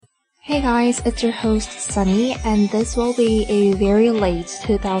Hey guys, it's your host Sunny, and this will be a very late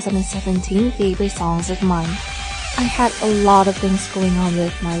 2017 favorite songs of mine. I had a lot of things going on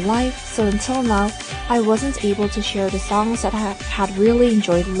with my life, so until now, I wasn't able to share the songs that I had really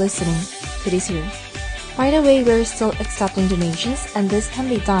enjoyed listening to this year. By the way, we're still accepting donations, and this can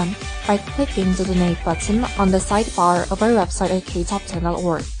be done by clicking the donate button on the sidebar of our website at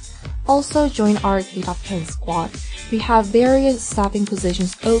ktop10.org. Also, join our K-Top 10 squad. We have various staffing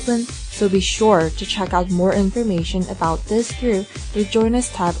positions open, so be sure to check out more information about this group with Join Us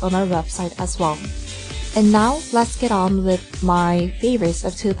tab on our website as well. And now, let's get on with my favorites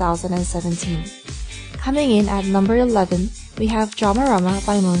of 2017. Coming in at number 11, we have Dramarama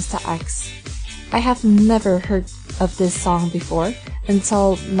by Monsta X. I have never heard of this song before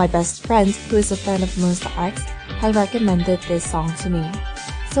until my best friend, who is a fan of Monsta X, had recommended this song to me.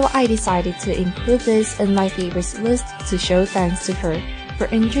 So I decided to include this in my favorites list to show thanks to her for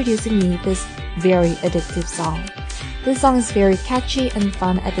introducing me this very addictive song. This song is very catchy and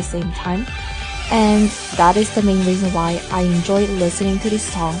fun at the same time, and that is the main reason why I enjoyed listening to this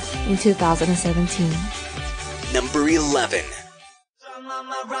song in 2017. Number 11.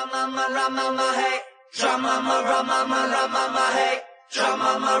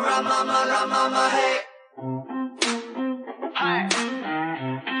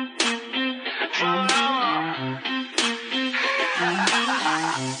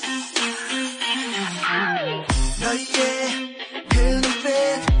 너의 그 눈빛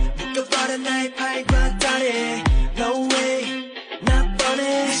묶어버린 나의 팔과 다리 No way 나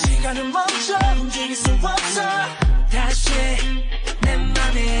뻔해 시간은 멈춰 움직일 수 없어 다시 내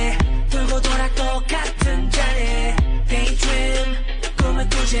맘에 돌고 돌아 똑같은 자리 Daydream 꿈을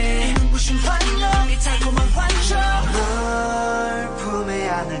꾸지 눈부신 환영 이 달콤한 환청 널 품에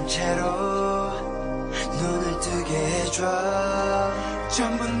안은 채로 눈을 뜨게 해줘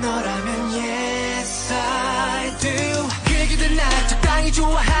전부 너라면 yes I do 그기든 날 적당히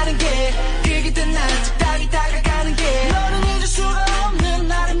좋아하는 게 그기든 날 적당히 다가가는 게 너는 잊을 수가 없는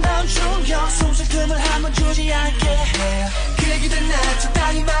아름다운 충격 숨쉴 틈을 한번 주지 않게 그기든 날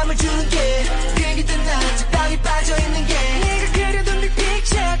적당히 맘을 주는 게 그기든 날 적당히 빠져있는 게 네가 그려둔 빅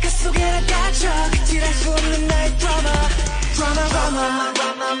picture 그 속에 나 갇혀 끝이랄 수 없는 나의 drama Drama drama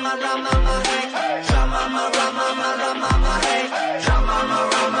drama drama drama hey drama drama drama hey drama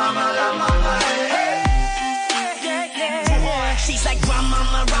drama drama hey She's like drama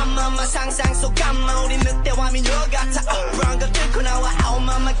drama 상상 속 감마 우리 늑대와 미녀 같아 그런 걸 뚫고 나와 Oh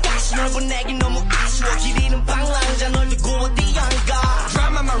my gosh 널 보내긴 너무 아쉬워 길이는 방랑자 널 두고 어디 안 가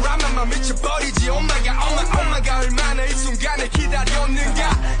드라마만 미쳐버리지 Oh my god 얼마나 이 순간을 기다렸는가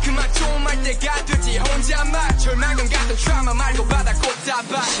그만 좀 할 때가 되지 혼자만 절망감 같은 드라마 말고 바다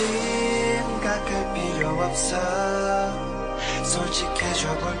꽃다발 심각할 필요 없어 솔직해져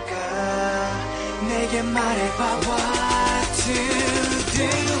볼까 내게 말해봐 What to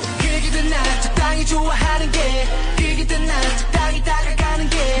do 그기든 날 적당히 좋아하는 게 그기든 날 적당히 다가가는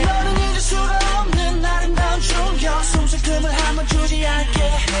게 너는 잊을 수가 없는 아름다운 충격 숨쉴 틈을 한번 주지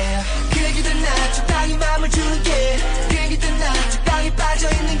않게 그기든 날 적당히 맘을 주는 게 그기든 날 적당히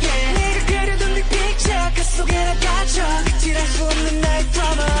빠져있는 게 네가 그려둔 빅 picture 그 속에 나 갇혀 끝이랄 수 없는 나의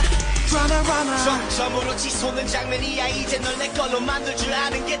drama 점으로 치솟는 장면이야 이제 널 내 걸로 만들 줄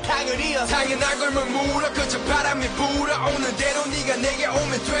아는 게 당연이야 당연한 걸 뭘 물어 그저 바람이 불어오는 대로 네가 내게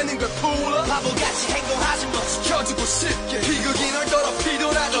오면 되는 걸 풀어 바보같이 행동하지 마 지켜주고 싶게 비극이 널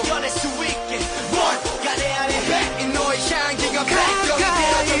더럽히더라도 이겨낼 수 있게 뭘가 내 안에 배 이 너의 향기가 백경이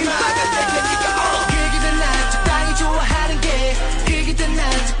되어도 나가 내 테니까 그기든 날 적당히 좋아하는 게 그기든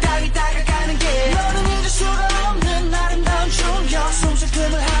날 적당히 다가가는 게 너는 잊을 수가 없는 아름다운 충격 숨쉴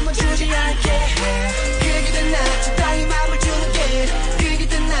틈을 한번 주지 않게 그기든 날 적당히 맘을 주는 게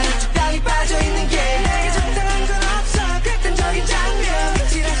그기든 날 적당히 빠져있는 게 내게 적당한 건 없어 극단적인 장면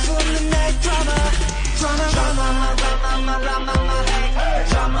끝이랄 수 없는 나의 drama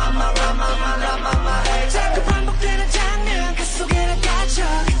자꾸 반복되는 장면 그 속에 나 갇혀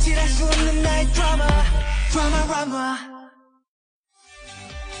끝이랄 수 없는 나의 drama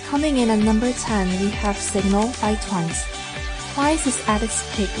Coming in at number 10, we have Signal by Twice. Twice is at its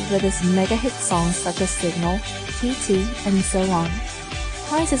peak with its mega hit songs such as Signal, TT, and so on.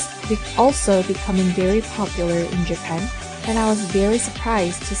 Twice is also becoming very popular in Japan, and I was very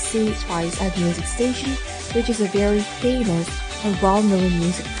surprised to see Twice at Music Station, which is a very famous and well-known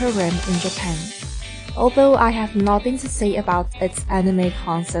music program in Japan. Although I have nothing to say about its anime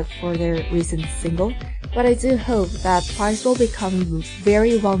concept for their recent single, but I do hope that Twice will become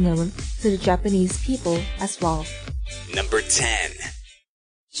very well known to the Japanese people as well. Number 10.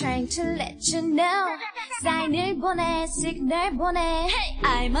 Trying to let you know 사인을 보내 시그널 보내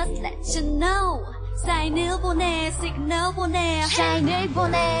I must let you know 사인을 보내 시그널 보내 사인을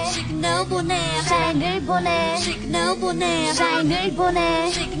보내 시그널 보내 사인을 보내 시그널 보내 사인을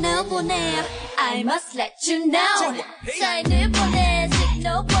보내 시그널 보내 I must let you know 사인을 보내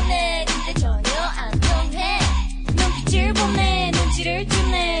시그널 보내 근데 전혀 안 통해 눈빛을 보내 눈치를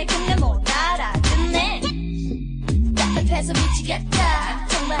주네 근데 못 알아듣네 답답해서 미치겠다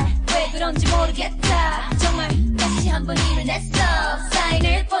정말 왜 그런지 모르겠다 정말 다시 한번 일을 냈어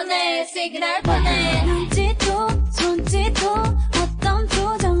사인을 보내 시그널 보내 눈짓도 손짓도 어떤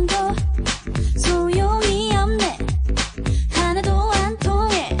표정도 소용이 없네 하나도 안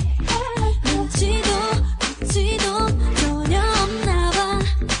통해 눈치도 전혀 없나봐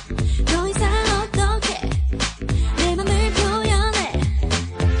더 이상 어떻게 내 맘을 표현해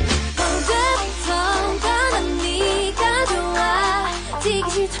언제부턴가 난 네가 좋아 지기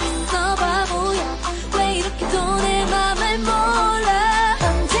싫다면서 바보야 왜 이렇게도 내 맘을 몰라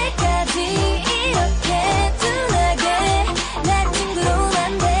언제까지 이렇게 둔하게 날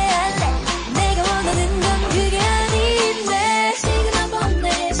친구로만 대할래 내가 원하는 건 그게 아닌데 시그널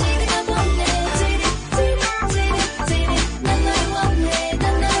보내 시그널 보내 찌릿 난 너를 원해 난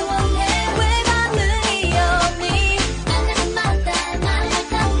너를 원해 왜 반응이 없니 만나는 말할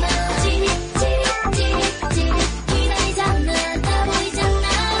때마다 찌릿 기다리잖아 나 보이잖아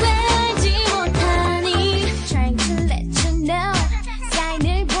왜 알지 못하니 Trying to let you know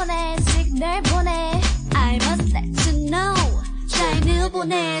사인을 보내 시그널 보내 I must let you know 사인을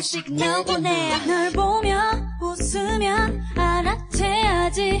보내 시그널 보내 널 보며 웃으면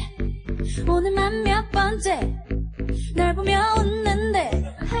알아채야지 오늘만 몇 번째 날 보며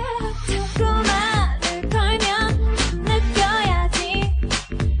웃는데 자꾸만을 걸면 느껴야지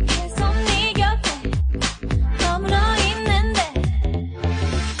계속 네 곁에 머물러 있는데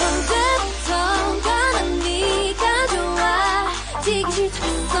언제부턴가 난 네가 좋아 지기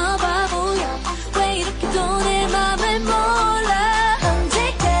싫다면서 바보야 왜 이렇게도 내 맘을 몰라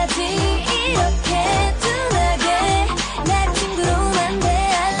언제까지 이렇게 둔하게 날 친구로만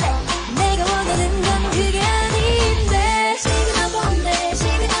대할래 내가 원하는 건 그게 아닌데 시그널 보내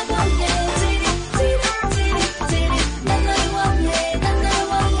찌릿 난 너를 원해 난 너를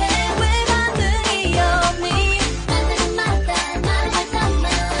원해 왜 반응이 없니 만나는 말할 때마다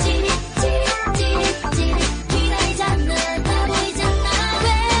찌릿 기다리잖아 나 보이잖아 왜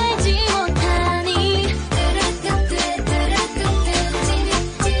알지 못하니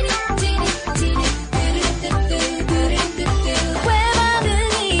왜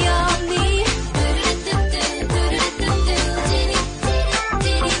반응이 없니 왜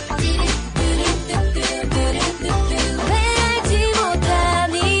알지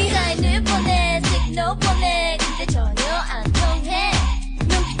못하니 사인을 보내 시그널 보내 근데 전혀 안 통해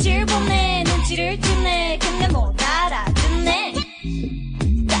눈빛을 보내 눈치를 주네 근데 못 알아듣네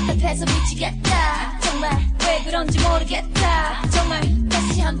답답해서 미치겠다 정말 왜 그런지 모르겠다 정말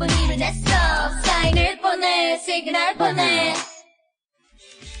다시 한번 일을 냈어 사인을 보내 시그널 보내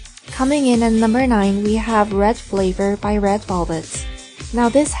Coming in at number 9, we have Red Flavor by Red Velvet. Now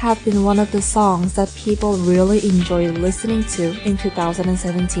this has been one of the songs that people really enjoy listening to in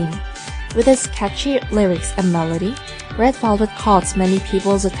 2017. With its catchy lyrics and melody, Red Velvet caught many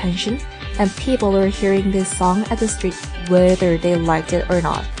people's attention, and people were hearing this song at the street whether they liked it or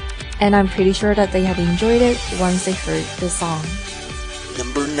not. And I'm pretty sure that they have enjoyed it once they heard the song.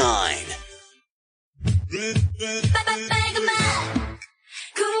 Number 9.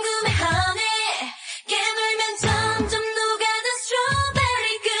 궁금해하네 깨물면 점점 녹아든 스트로베리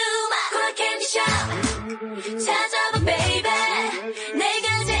그 맛 찾아봐 baby 내가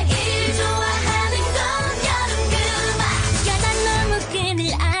제일 좋아하는 건 여름 그 맛 야단 너무 끈을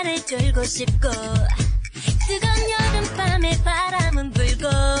아래 졸고 싶고 뜨거운 여름밤에 바람은 불고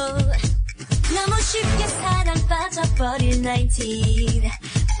너무 쉽게 사랑 빠져버릴 19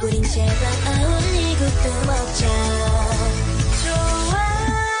 우린 제발 어울리고 또 먹자 좋아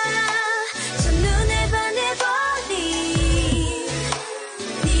첫눈에 반해버린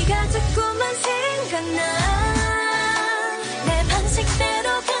네가 자꾸만 생각나 내 방식대로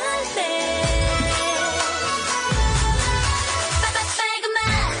갈래 빨간맛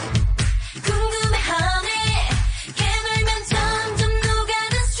궁금해하네 깨물면 점점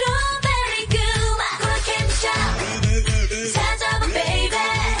녹아든 스트로베리 그 맛 캔디샵 찾아봐 baby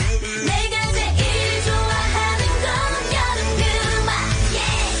내가 제일 좋아하는 건 여름 그 맛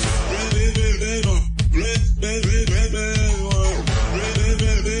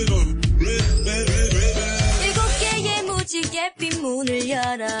일곱 개의 무지개 빈 문을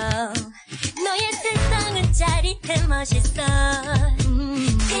열어 너의 세상은 짜릿해 멋있어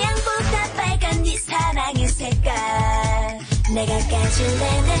태양보다 빨간 네 사랑의 색깔 내가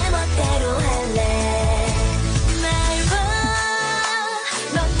가질래 내 멋대로 할래 날 봐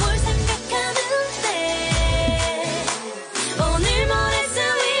넌 뭘 생각하는데 오늘 뭘 할 수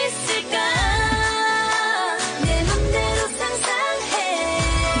있을까 내 맘대로 상상해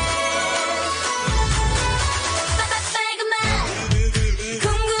빨간맛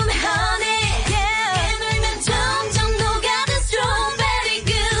궁금해 honey 깨물면 점점 녹아든 strawberry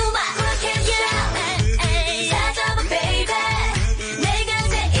그맛 찾아봐 baby 내가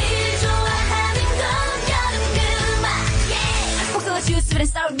제일 좋아하는 건 여름 그맛 복숭아 주스랑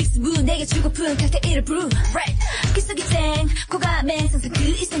sour 믹스 무 내게 주고픈 칵테일을 brew right 기속이쟁 고감에 상상 그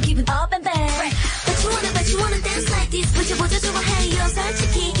이상 기분 up and back But you wanna dance like this 보자 좋아해요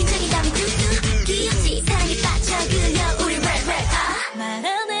솔직히 긴장이감이 뚝뚝 귀엽지 사랑에 빠져 그냥 우리 rap 말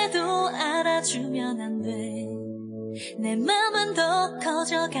안 해도 알아주면 안 돼 내 맘은 더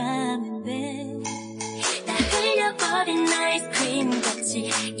커져가는데 다 흘려버린 아이스크림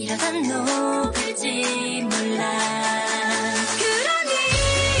같이 이러다 녹을지 몰라 그러니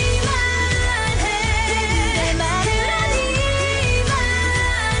말해 그러니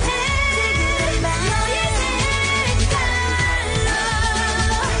말해 너의 색깔로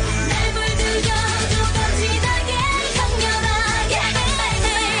날 물들여줘 번지나게 강렬하게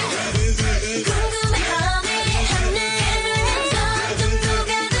궁금해 honey 점점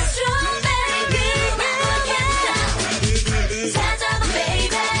녹아든 strawberry 그맛 찾아봐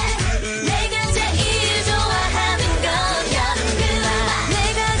baby 내가 제일 좋아하는 건 여름 그맛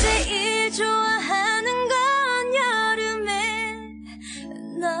내가 제일 좋아하는 건 여름에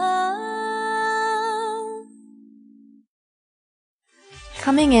너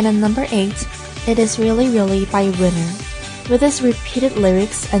Coming in at number 8, it is Really Really by Winner. With his repeated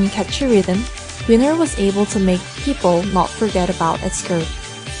lyrics and catchy rhythm, Winner was able to make people not forget about its group.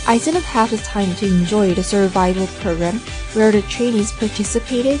 I didn't have the time to enjoy the survival program where the trainees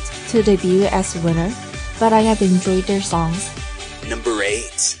participated to debut as Winner, but I have enjoyed their songs. Number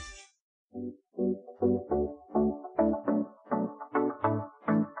 8.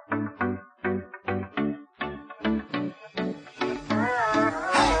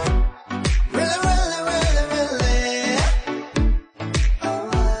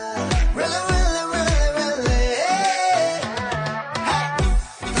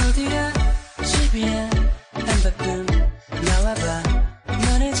 어디야 집이야 한바꿈 나와봐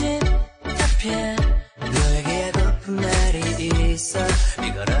너네 집 앞이야 너에게 하고픈 말이 있어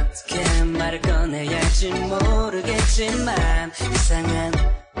이걸 어떻게 말을 꺼내야 할지 모르겠지만 이상한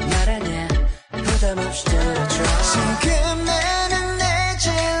말 아냐 부담 없이 들어줘 지금 나는 내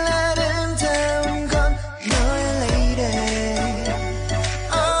제일 아름다운 건 너의 lady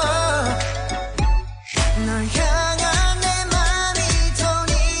널 향한 내 맘이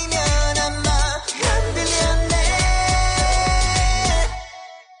돈이면 아마 난 빌렸네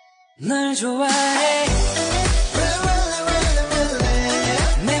널 좋아해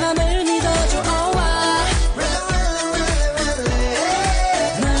내 맘을 믿어줘 oh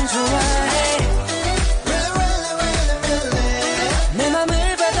널 좋아해 내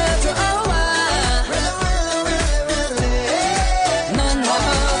맘을 받아줘 oh 넌 나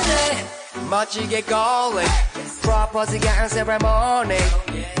어때 멋지게 calling 프로포즈가 한 세레모니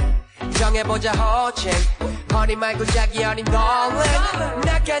정해보자 호칭 허니 말고 자기 어린 darling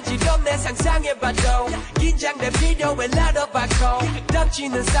나간지럼 내 상상해봐도 긴장된 필요해 나눠봐고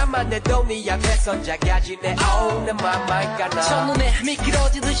던지는 삶만 내도 네 앞에선 작아지네 oh 내 맘만 가나 첫눈에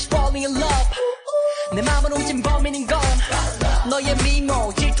미끄러지듯이 falling in love 내 맘은 오진 범인인 건 너의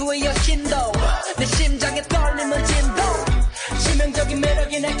미모 질투의 여신도 내 심장에 떨림은 진도 치명적인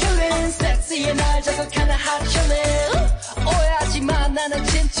매력이 날 killing 섹시해 날 자극하는 hot chillin 오해하지마 나는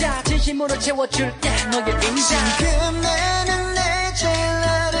진짜 진심으로 채워줄게 너의 임자 지금 나는 내 제일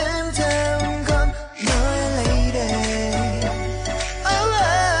아름다운 건 너의 lady oh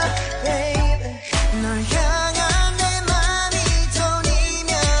baby 널 향한 내 맘이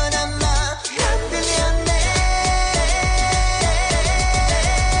돈이면 아마 난 빌렸네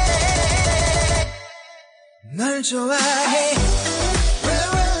널 좋아해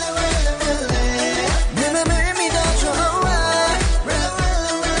내 맘을 믿어줘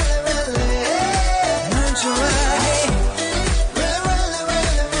널 좋아해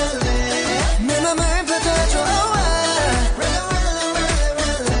내 맘을 받아줘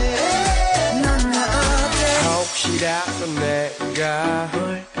넌 나 어때 혹시라도 내가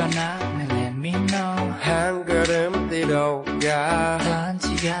볼거나 let me know 한 걸음 뒤로 가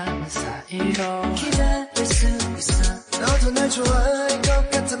단지가 사이로 기다릴 수 있어 너도 날 좋아할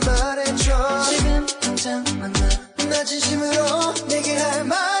것 같아 말해줘 지금 당장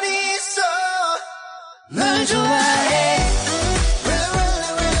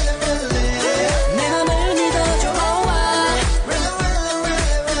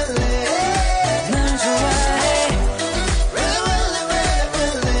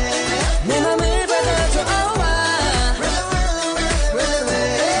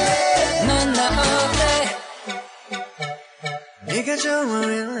좋아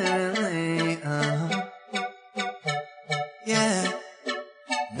really really yeah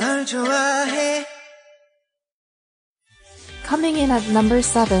널 좋아해. Coming in at number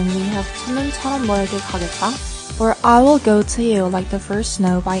 7, we have 천은처럼 너에게 가겠다, or I Will Go To You Like the First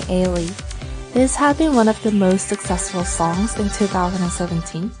Snow by Ailey. This had been one of the most successful songs in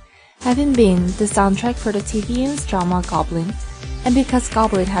 2017, having been the soundtrack for the TVN's drama Goblin, and because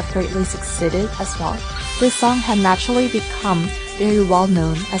Goblin had greatly succeeded as well, this song had naturally become very well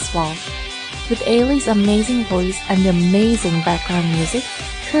known as well. With Ailey's amazing voice and the amazing background music,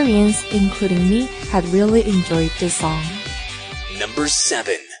 Koreans, including me, had really enjoyed this song. Number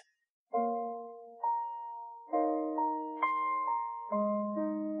 7.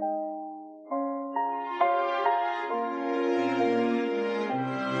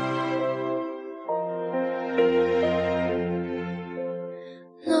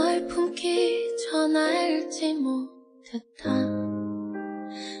 널 품기 전 알지 못했다.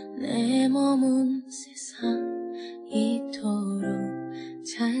 내 머문 세상 이토록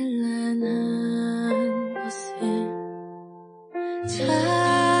찬란한 곳에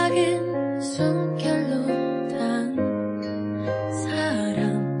작은 숨결로 단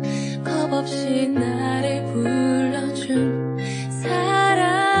사람 겁없이 나를 불러준 사람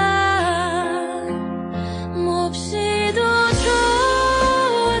몹시도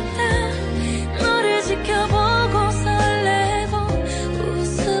좋았다. 너를 지켜보고 설레고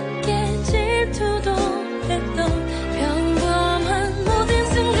우습게 질투도 했던 평범한 모든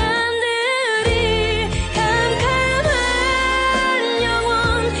순간들이 캄캄한 영원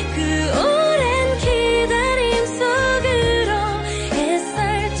그 오랜 기다림 속으로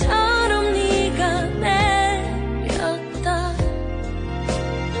햇살처럼 네가 내렸다.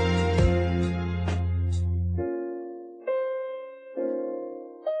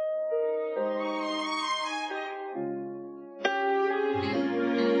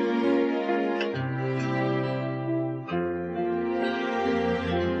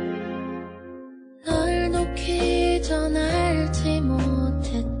 널 놓기 전 알지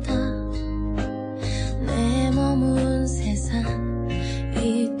못했다. 내 머문 세상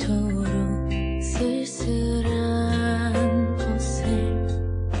이토록 쓸쓸한 곳에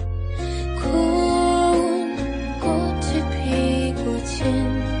고운 꽃이 피고 진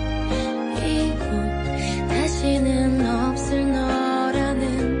이곳 다시는 없을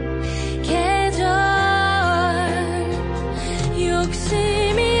너라는 계절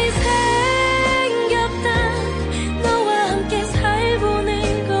욕심이 생겼다. 너와 함께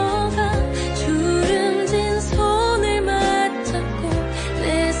살보는 거가 주름진 손을 맞잡고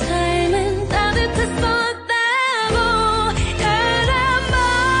내 삶은 따뜻했었다고. 단 한 번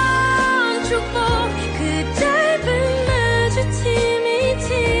축복 그 짧은 마주침이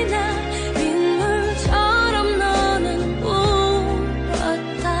지나 빗물처럼 너는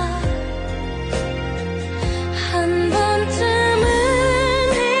울었다. 한 번쯤은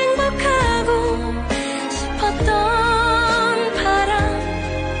행복하고 싶었던 바람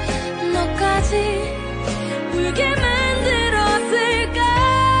너까지 울게 만들었을까.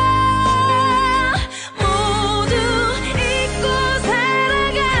 모두 잊고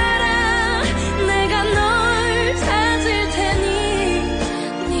살아가라. 내가 널 찾을 테니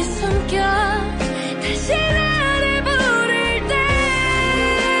네 숨결 다시 나를 부를 때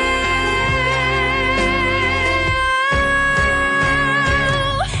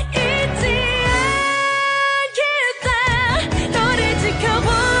잊지 않겠다. 너를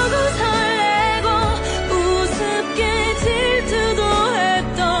지켜보고 설레고 우습게 질투도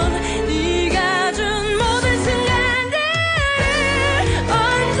했던 네가 준 모든 순간들을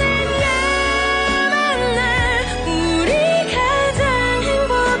언젠가 만날 우리 가장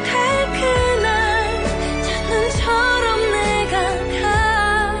행복할 그날 첫눈처럼 내가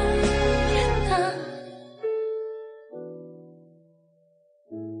가겠다.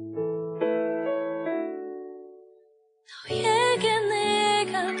 너에게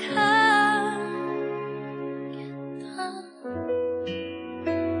내가 가겠다.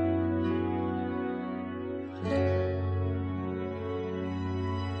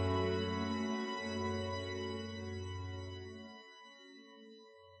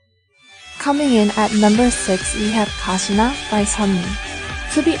 Coming in at number 6, we have Kashina by Sunmi.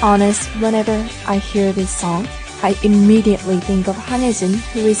 To be honest, whenever I hear this song, I immediately think of Hanejin,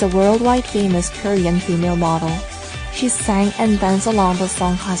 who is a worldwide famous Korean female model. She sang and danced along the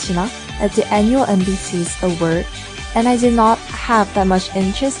song Kashina at the annual MBC's award, and I did not have that much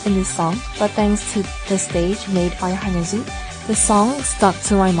interest in this song, but thanks to the stage made by Hanejin, the song stuck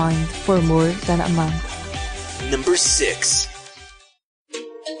to my mind for more than a month. Number 6.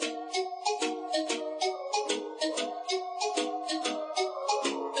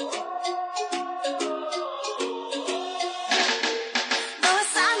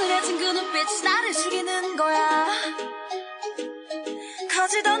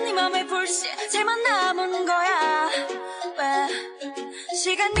 터지던 네 맘의 불씨 제만 남은 거야. 왜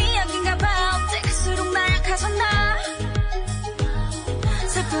시간이 약인가 봐. 어째 갈수록 날 약해졌나.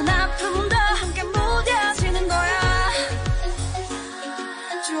 슬픈 아픔도 함께 무뎌지는 거야.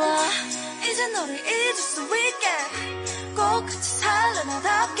 좋아 이제 너를 잊을 수 있게 꼭 같이 살래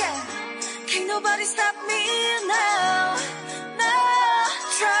나답게. Can't nobody stop me now. No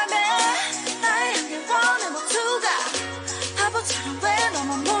try me. 나의 향기 원해 모두가 바보처럼 왜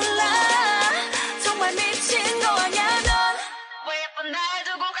너만 몰라. 정말 미친 거 아냐 넌. 왜 예쁜 날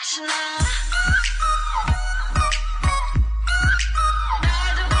두고 가시나.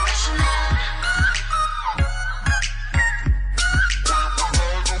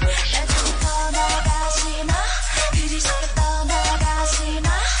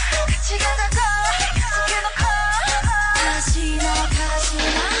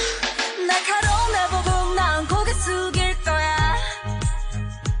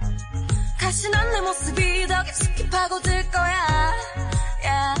 모습이 더 깊숙이 파고들 거야.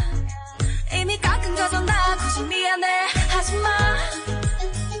 Yeah. 이미 깎은 거잖아. 굳이 미안해 하지마.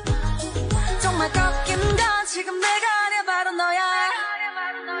 정말 꺾인 건 지금 내가 아니야 바로 너야.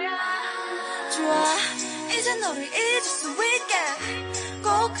 좋아 이제 너를 잊을 수 있게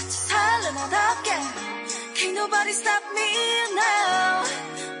꼭 같이 살래 나답게. Can't nobody stop me now.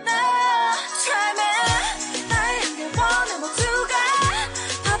 No try me. 나의 향기 원해 모두가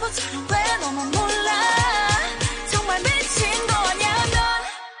바보처럼 왜 너만 몰라.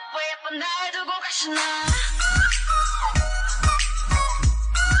 날 두고 가시나.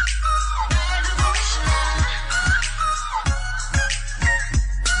 날 두고 가시나.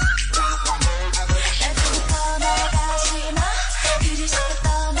 날 두고 떠나가시나. 그리 쉽게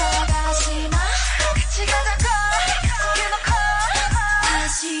떠나가시나. 같이 가자고 약속해놓고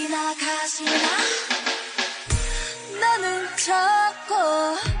다시 나가시나. 나는 졌고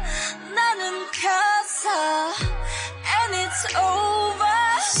나는 폈어. And it's over.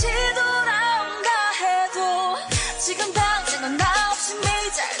 시도라운가 해도 지금 당장은 나 없이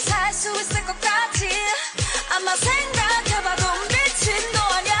잘 살 수 있을 것 같지. 아마 생각해봐도 미친 거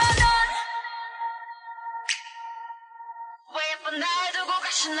아냐 넌. 왜 예쁜 날 두고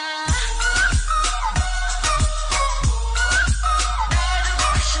가시나. 날 두고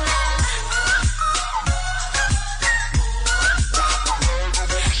가시나.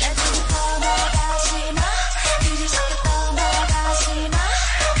 날 두고 떠나가시나. 그리 쉽게 떠나가시나.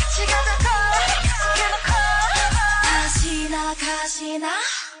 같이 가자고 약속해놓고 다시 나가시나.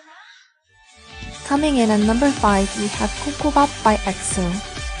 Coming in at number 5, we have Kokobop by EXO.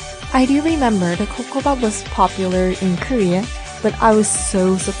 I do remember the Kokobop was popular in Korea, but I was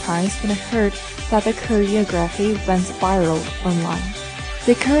so surprised when I heard that the choreography went viral online.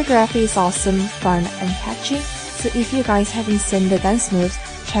 The choreography is awesome, fun, and catchy, so if you guys haven't seen the dance moves,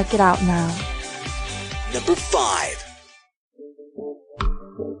 check it out now. Number 5.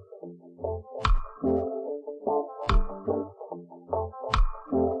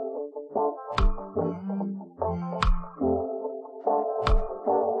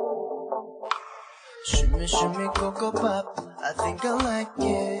 Shimmy shimmy cocoa pop, I think I like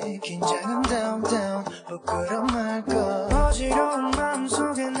it. 긴장은 down down, 부끄럼 말고. 어지러운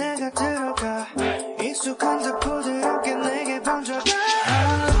마음속에 내가 들어가. 익숙한 듯 부드럽게 내게 번져가.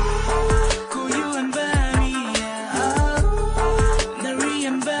 고요한 밤이야. 날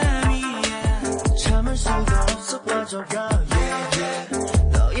위한 밤이야. 참을 수도 없어 빠져가. Yeah yeah.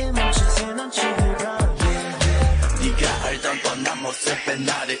 너의 멈춘 새난 집에 가. Yeah yeah. 네가 알던 뻔한 모습에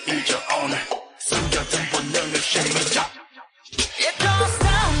나를 잊어 오늘. 숨겨둔 본능을 심리자. It goes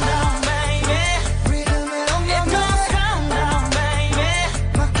down down baby. Rhythm에 엉망해. It goes down down baby.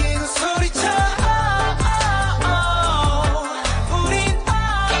 바뀌고 소리쳐. 우린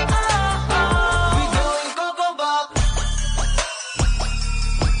We going go go bop.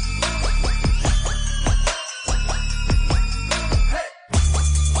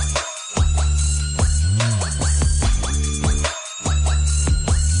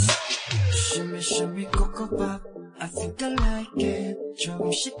 Shimmy shimmy cocoa pop, I think I like it.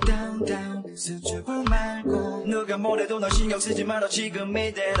 조금씩 down down, 수줍어 말고. 누가 뭐래도 널 신경 쓰지 말아 지금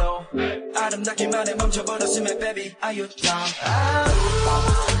이대로. 아름답기만 해 멈춰버렸으면 baby, are you down?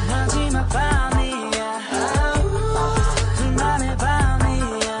 마지막 밤이야. 둘만의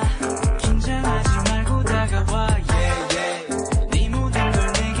밤이야. 긴장하지 말고 다가와 yeah yeah. 네 모든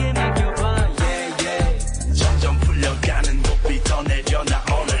걸 내게 맡겨봐 yeah yeah. 점점 풀려가는 높이 더 내려놔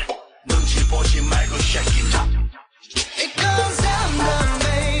오늘. 눈치 보지 말고 shake it up. It goes down down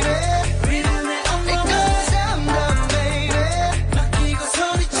baby. Rhythm에 엉망해. It goes down down baby. 바뀌고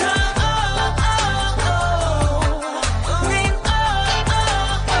소리쳐. 우린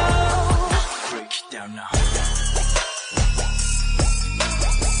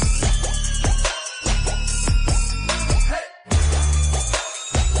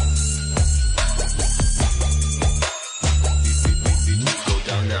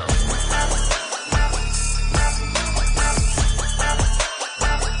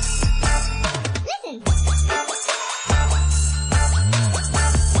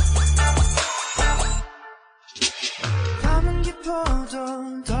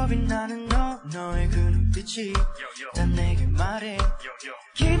빛나는 너의 그 눈빛이 다 내게 말해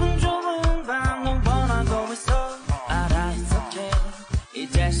기분 좋은 밤 넌 원하고 있어 알아 it's okay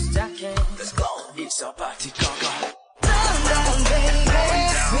이제 시작해 Let's go It's a party go go Down down baby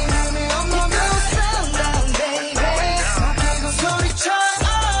믿음이 없는 Down down baby 막히고 소리쳐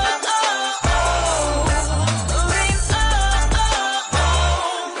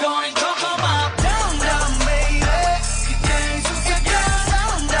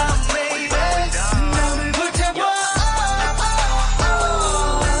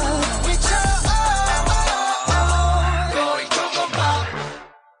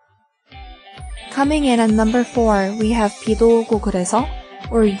Coming in at number 4, we have 비도 오고 그래서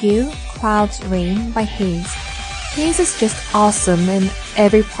or You, Clouds Rain by Haze. Haze is just awesome in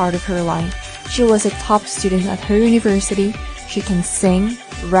every part of her life. She was a top student at her university. She can sing,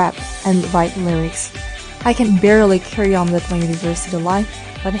 rap, and write lyrics. I can barely carry on with my university life,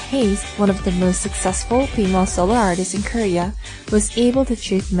 but Haze, one of the most successful female solo artists in Korea, was able to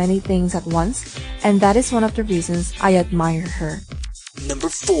achieve many things at once, and that is one of the reasons I admire her. Number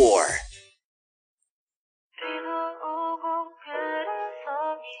 4.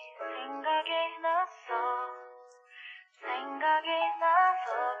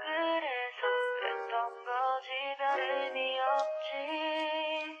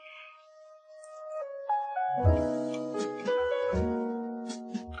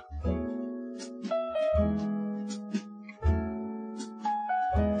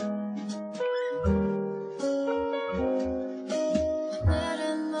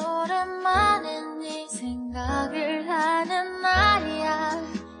 오늘은 오랜만에 네 생각을 하는 날이야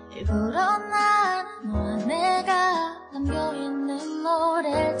일부러 난 너와 내가 남겨있는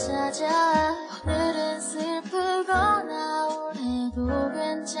노래를 찾아 오늘은 슬프거나 우울해도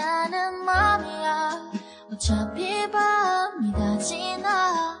괜찮은 맘이야 어차피 밤이 다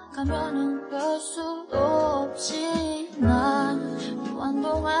지나가면은 별 수도 없지 난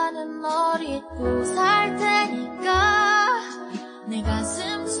무한동안은 널 잊고 살 테니까 내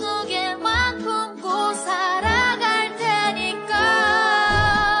가슴 속에만 품고 살아갈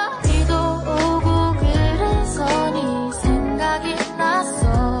테니까 비도 오고 그래서 네 생각이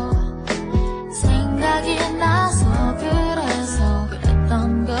나서 그래서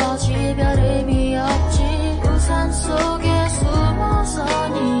그랬던 거지 별 의미 없지 우산 속에 숨어서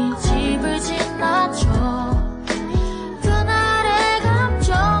네 집을 지나쳐 그날의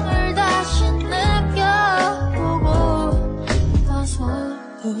감정을 다시 느껴보고 가서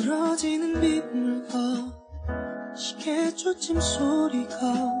떨어지는 빗물과 시계 초침 소리가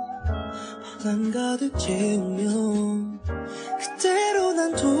방 가득 채우면 그대로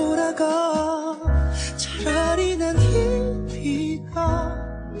난 돌아가 차라리 난 이 비가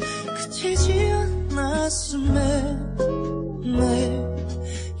그치지 않았음에 내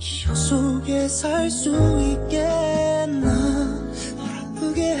기억 속에 살 수 있겠나 널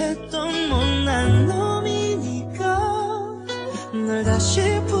아프게 했던 못난 놈이니까 널 다시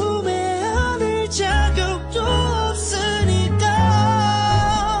품에 안을 자격도 없으니까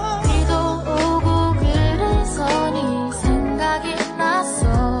비도 오고 그래서 네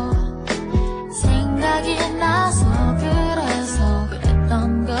생각이 나서 그래서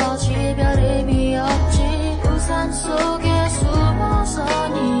그랬던 거지 별 의미 없지 우산 속에 숨어서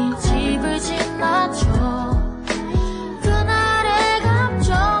네 집을 지나쳐 그날의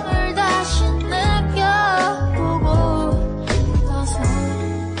감정을 다시 느껴보고 가서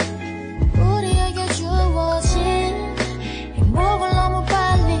우리에게 주어진 행복을 너무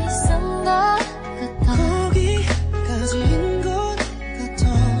빨리 쓴 것 같아 거기까지인 것 같아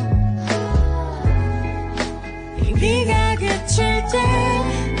이 비가 그칠 때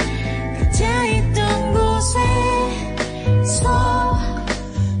갇혀있던 곳에서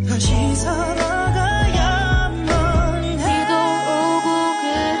다시 살아가야만 해 비도 오고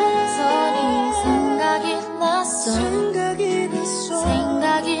그래서 네 생각이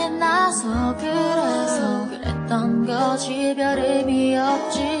나서 그래서 그랬던 거지 별 의미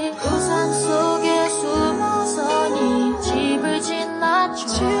없지 우산 속에 숨어서 네 집을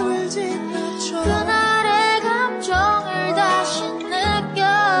지나쳐 그날의 감정을 다시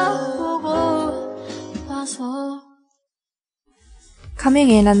느껴보고 봐서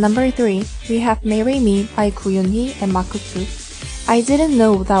Coming in at number 3, we have Marry Me by Koo Yoon-hee and Makuku. I didn't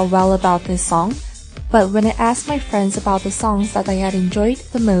know that well about this song, but when I asked my friends about the songs that I had enjoyed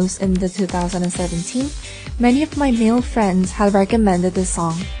the most in the 2017, many of my male friends had recommended this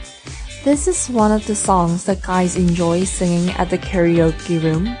song. This is one of the songs that guys enjoy singing at the karaoke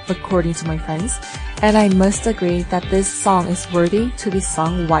room, according to my friends, and I must agree that this song is worthy to be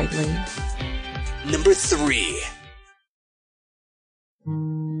sung widely. Number 3.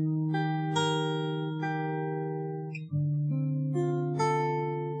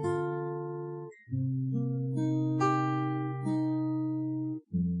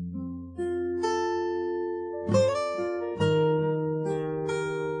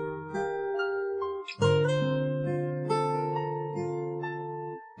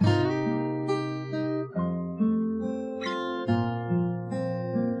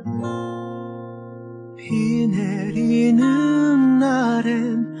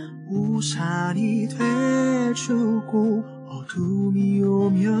 우산이 돼주고 어둠이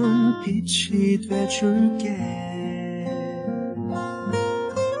오면 빛이 돼줄게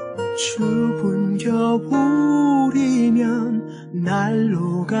추운 겨울이면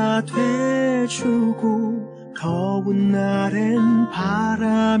난로가 돼주고 더운 날엔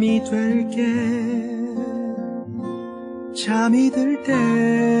바람이 될게 잠이 들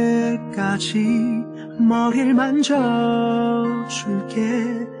때까지 머리를 만져줄게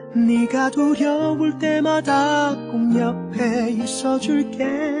네가 두려울 때마다 꼭 옆에 있어줄게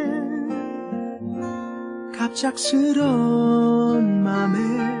갑작스러운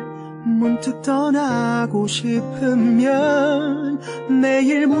맘에 문득 떠나고 싶으면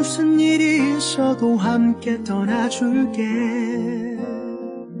내일 무슨 일이 있어도 함께 떠나줄게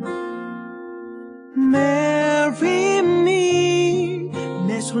Marry me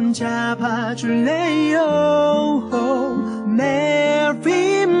내 손 잡아줄래요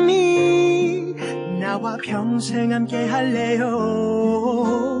Marry me 나와 평생 함께 할래요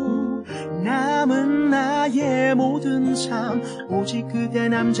남은 나의 모든 삶 오직 그대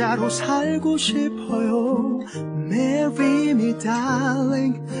남자로 살고 싶어요 Marry me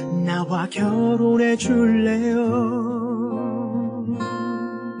darling 나와 결혼해 줄래요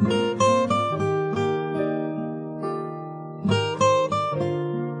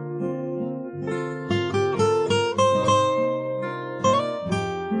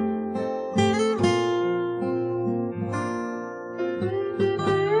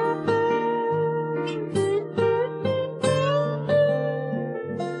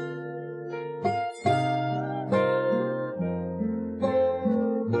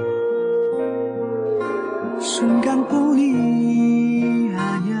순간뿐이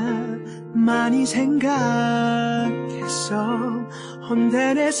아냐 많이 생각했어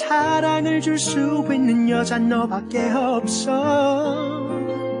헌데 내 사랑을 줄 수 있는 여잔 너밖에 없어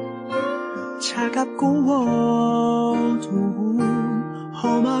차갑고 어두운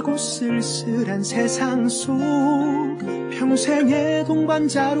험하고 쓸쓸한 세상 속 평생의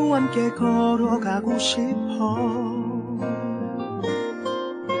동반자로 함께 걸어가고 싶어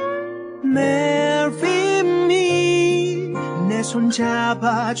Marry me 내 손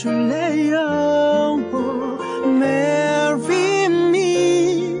잡아줄래요 Marry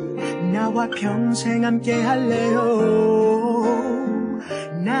me 나와 평생 함께 할래요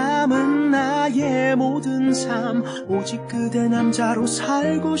남은 나의 모든 삶 오직 그대 남자로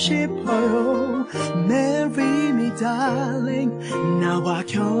살고 싶어요 Marry me darling 나와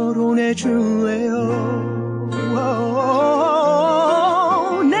결혼해 줄래요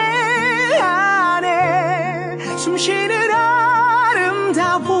숨쉬는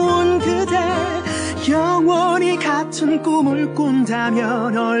아름다운 그대 영원히 같은 꿈을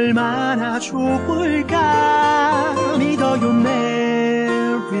꾼다면 얼마나 좋을까 믿어요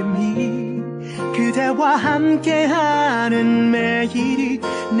Marry me 그대와 함께하는 매일이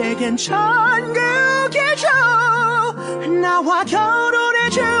내겐 천국이죠 나와 결혼해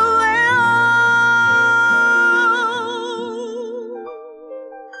줄래요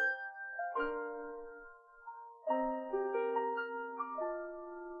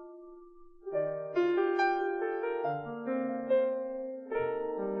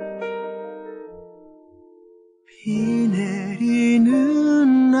비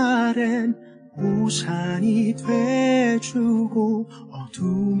내리는 날엔 우산이 돼주고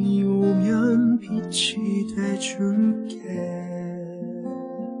어둠이 오면 빛이 돼줄게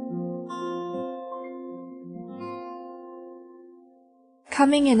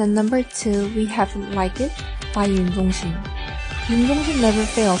Coming in at number 2, we have Like It by Yoon Jong-shin. Yoon Jong-shin never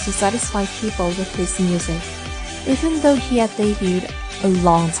fails to satisfy people with his music. Even though he had debuted a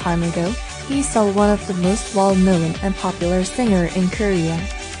long time ago, he is still one of the most well-known and popular singer in Korea.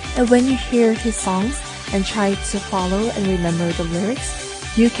 And when you hear his songs and try to follow and remember the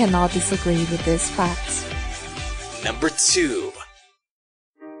lyrics, you cannot disagree with these facts. Number 2.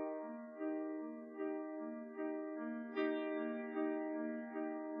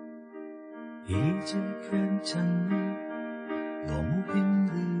 이제 괜찮니 너무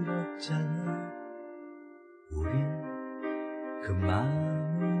힘들었잖아 우리 그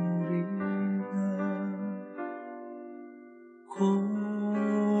마무리가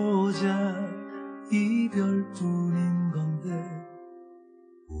고작 이별뿐인 건데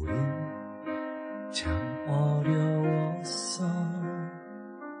우린 참 어려웠어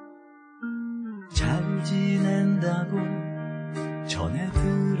잘 지낸다고 전에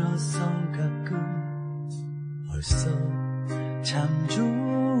들었어 가끔 벌써 참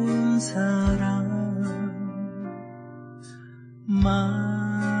좋은 사람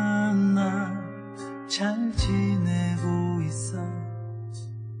만나 잘 지내고 있어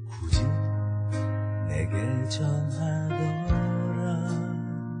굳이 내게 전하더라.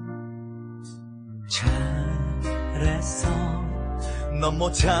 잘했어, 넌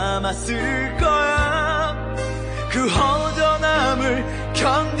못 참았을 거야. 그 허전함을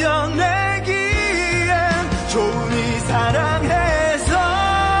견뎌내기엔 좋으니 사랑해서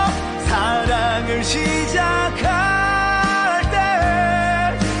사랑을 시작할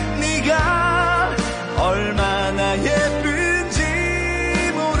때 네가 얼마나 예쁜지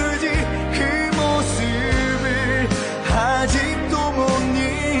모르지. 그 모습을 아직도 못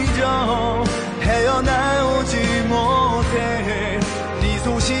잊어. 헤어나오지 못해. 네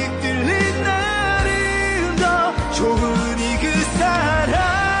소식 들린 날은 더 좋으니 그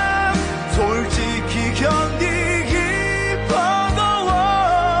사람 솔직히 견디기 버거워.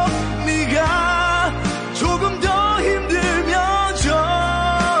 네가 조금 더 힘들면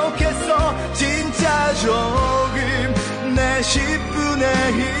좋겠어. 진짜 조금 내 10분의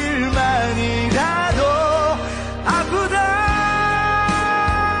 1만이라도 아프다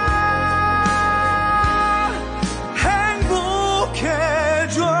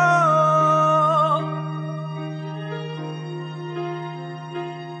행복해져.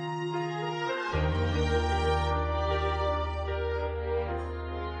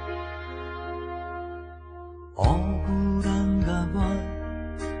 억울한가 봐.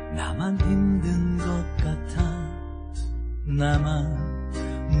 나만 힘든 것 같아. 나만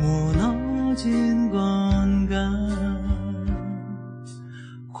무너진 건가.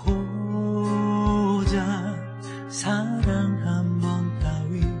 고작 사랑 한 번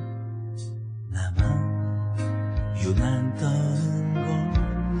따위 나만 유난 떠는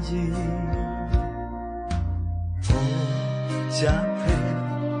건지. 복잡해.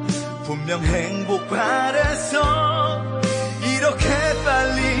 분명 행복 바랬어. 이렇게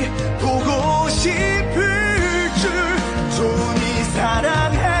빨리 보고 싶을 줄. 좋으니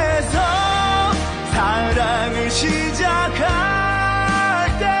사랑해서 사랑을 시작할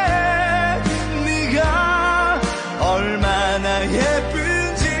때 네가 얼마나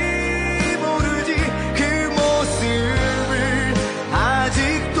예쁜지 모르지. 그 모습을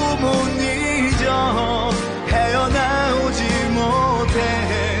아직도 못 잊어. 헤어나오지 못해.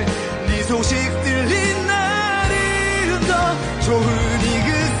 네 소식 들린 날은 더 좋으니 그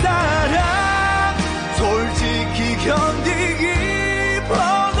사람 솔직히 견디기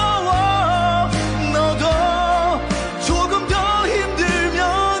버거워. 너도 조금 더 힘들면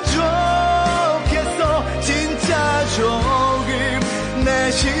좋겠어. 진짜 조금 내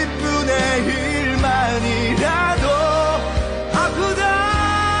 10분의 1만이라도 아프다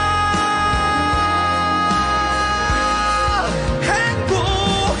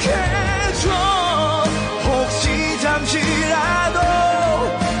행복해져. 혹시 잠시라도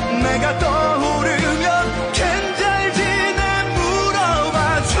내가 떠오르면 괜잘 지내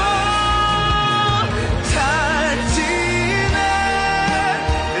물어봐줘. 잘 지내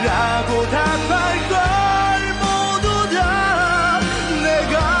라고 답할걸. 모두 다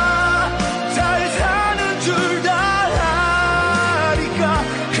내가 잘 사는 줄 다 아니까.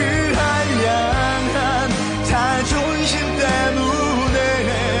 그 한량한 자존심 때문에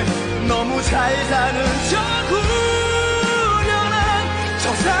너무 잘 사는 척 후련한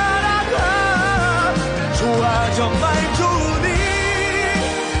척 살아가. 좋아 정말 좋으니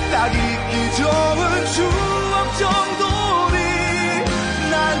딱 잊기 좋은 추억 정도니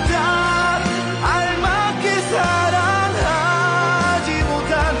난 딱 알맞게 사랑하지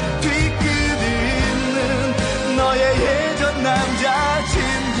못한 뒤끝 있는 너의 예전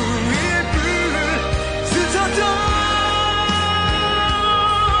남자친구일 뿐. 스쳤던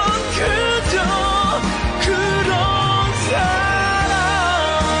그저 그런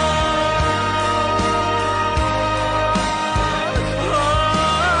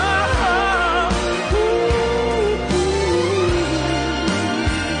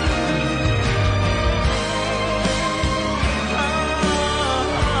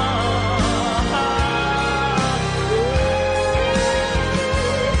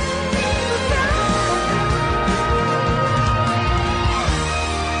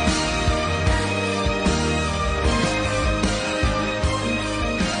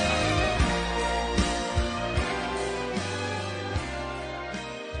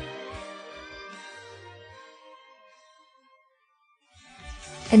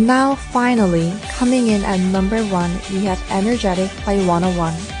And now, finally, coming in at number 1, we have Energetic by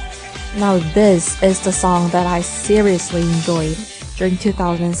 101. Now this is the song that I seriously enjoyed during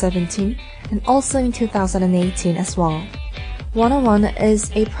 2017 and also in 2018 as well. 101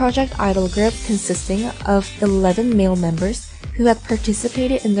 is a project idol group consisting of 11 male members who had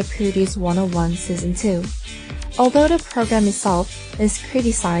participated in the previous 101 Season 2. Although the program itself is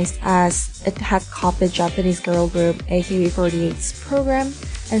criticized as it had copied Japanese girl group AKB48's program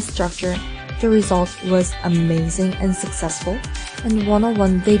and structure, the result was amazing and successful, and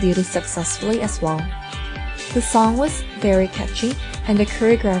 101 debuted successfully as well. The song was very catchy, and the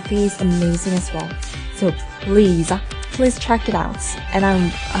choreography is amazing as well. So please check it out, and I'm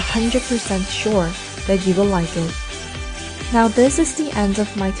 100% sure that you will like it. Now this is the end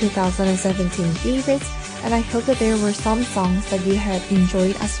of my 2017 favorites, and I hope that there were some songs that you had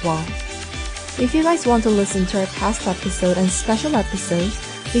enjoyed as well. If you guys want to listen to our past episode and special episodes,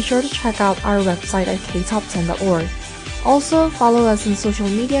 be sure to check out our website at ktop10.org. Also, follow us on social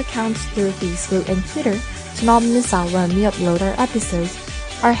media accounts through Facebook and Twitter to not miss out when we upload our episodes.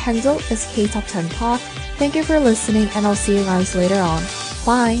 Our handle is ktop10pod. Thank you for listening, and I'll see you guys later on.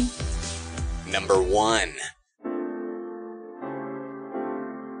 Bye! Number 1.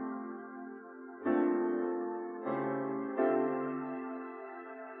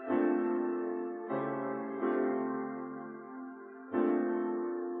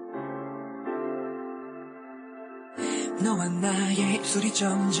 너와 나의 입술이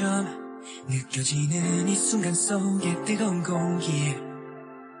점점 느껴지는 이 순간 속에 뜨거운 공기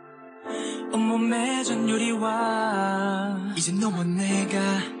온몸에 전율이와 이제 너와 내가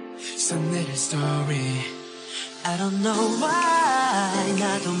써내릴 story I don't know why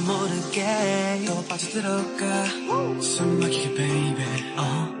나도 모르게 또 빠져들어가 숨 막히게 baby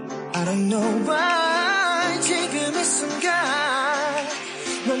I don't know why 지금 이 순간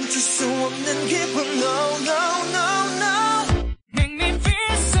멈출 수 없는 기분 no no no no Make me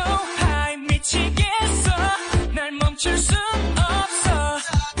feel so high 미치겠어 날 멈출 수 없어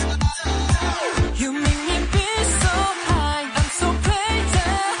You make me feel so high I'm so crazy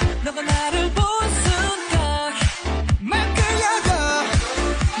너가 나를 본 순간 막 끌려가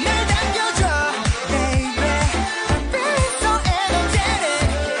날 당겨줘 Baby I'm feeling so energetic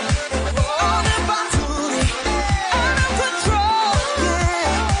오늘 밤 둘이 out of control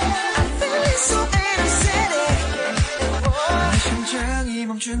Yeah I'm feeling so energetic 내 심장이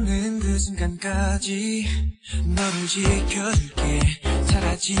멈추는 그 순간까지 너를 지켜줄게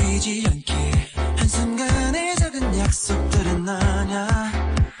사라지지 않게 한순간의 작은 약속들은 아냐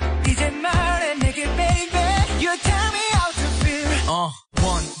이제 말해 내게 baby You tell me how to feel 1,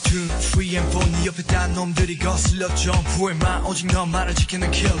 2, 3 and 4 네 옆에 딴 놈들이 거슬려 점프해만 오직 너만을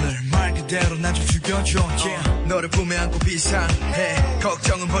지키는 killer 말 그대로 난 좀 죽여줘 yeah. 너를 품에 안고 비상해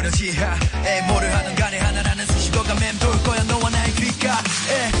걱정은 버려 지하에 뭐를 하든 간에 하나라는 수식어가 맴돌 거야 너와 나의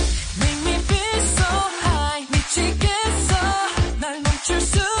귓가에 Make me feel so high 미치겠어 날 멈출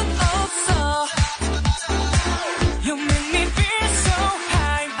순 없어 You make me feel so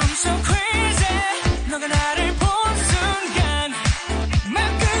high I'm so crazy 너가 나를 본 순간 막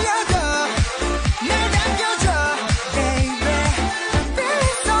끌려가 날 당겨줘 Baby I'm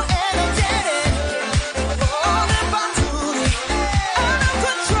feeling so energetic 오늘 밤 둘이 out of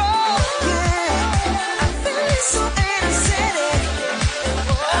control Yeah I'm feeling so energetic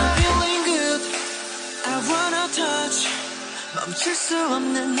I'm feeling good I wanna touch 멈출 수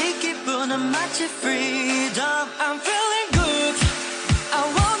없는 이 기분은 마치 freedom I'm feeling good I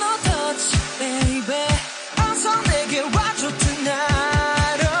wanna touch baby 어서 내게 와줘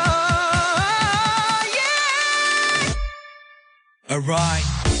tonight oh yeah Alright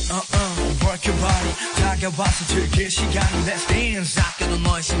work your body 다가와서 즐길 시간 Let's dance 아껴둔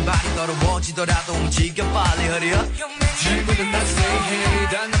너의 신발이 더러워지더라도 움직여 빨리 hurry up 질문은 난 say hey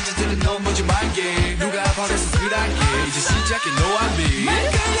다른 남자들은 넘보지 말게 누가 버려서 그랄게 이제 시작해 no I'm me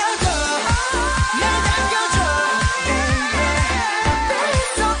말 끌려